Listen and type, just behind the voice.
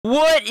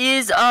What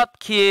is up,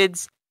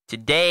 kids?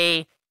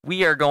 Today,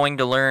 we are going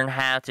to learn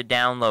how to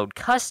download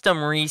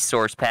custom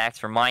resource packs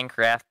for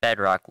Minecraft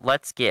Bedrock.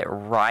 Let's get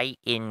right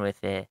in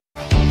with it.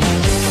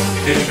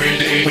 Every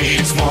day we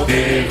smoke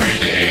every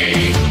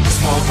day.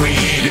 Smoke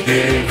weed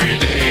every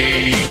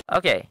day.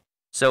 Okay,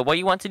 so what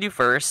you want to do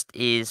first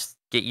is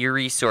get your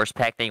resource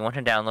pack that you want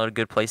to download. A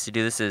good place to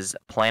do this is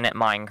Planet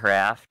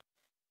Minecraft.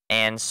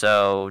 And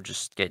so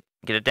just get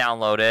it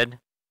downloaded.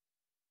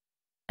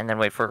 And then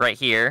wait for it right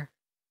here.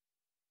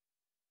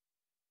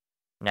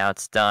 Now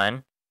it's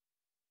done.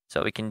 So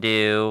what we can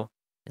do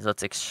is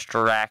let's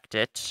extract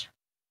it.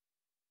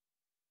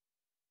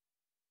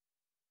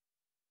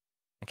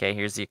 Okay,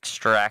 here's the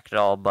extract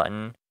all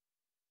button.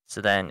 So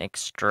then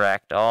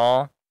extract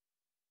all.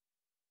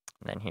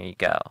 And then here you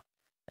go.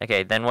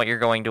 Okay, then what you're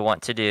going to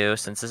want to do,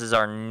 since this is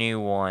our new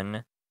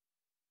one,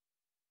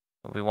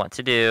 what we want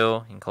to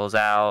do, you can close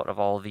out of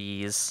all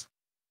these.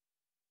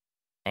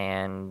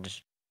 And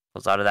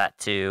close out of that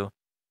too.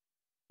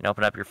 And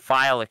open up your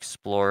file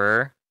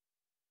explorer.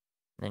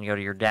 Then you go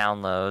to your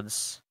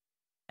downloads,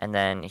 and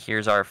then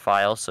here's our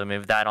file, so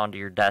move that onto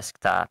your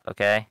desktop,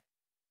 okay?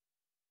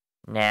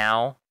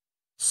 Now,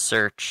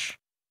 search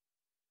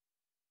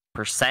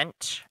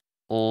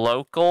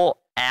 %local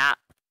app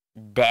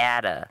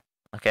data,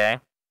 okay?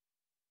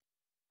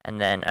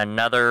 And then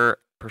another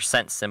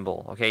 %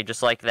 symbol, okay,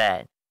 just like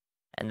that.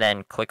 And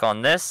then click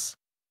on this,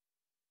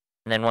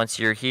 and then once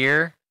you're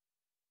here,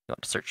 you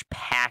want to search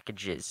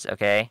packages,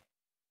 okay?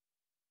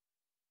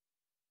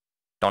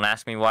 Don't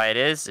ask me why it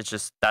is. It's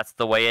just, that's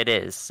the way it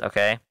is,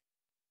 okay?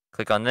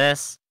 Click on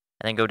this,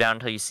 and then go down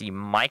until you see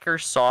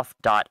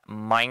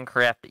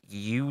Microsoft.Minecraft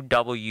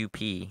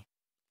UWP.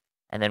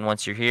 And then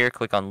once you're here,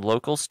 click on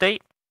Local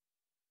State,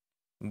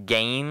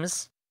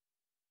 Games,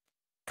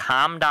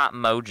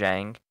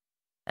 com.mojang,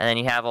 and then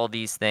you have all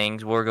these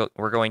things. We're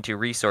going to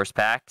Resource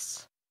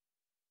Packs,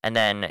 and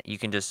then you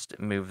can just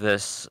move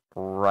this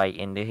right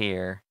into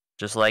here,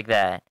 just like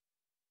that.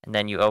 And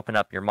then you open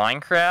up your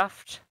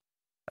Minecraft.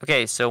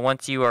 Okay, so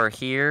once you are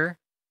here,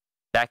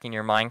 back in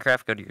your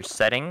Minecraft, go to your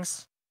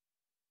settings,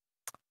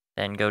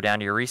 then go down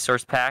to your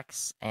resource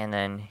packs, and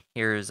then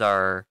here's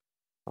our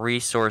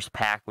resource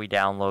pack we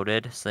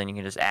downloaded, so then you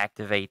can just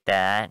activate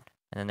that,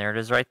 and then there it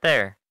is right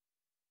there.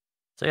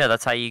 So yeah,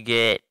 that's how you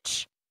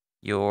get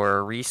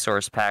your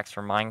resource packs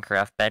for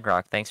Minecraft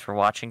Bedrock. Thanks for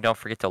watching. Don't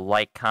forget to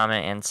like,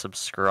 comment, and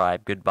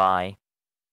subscribe. Goodbye.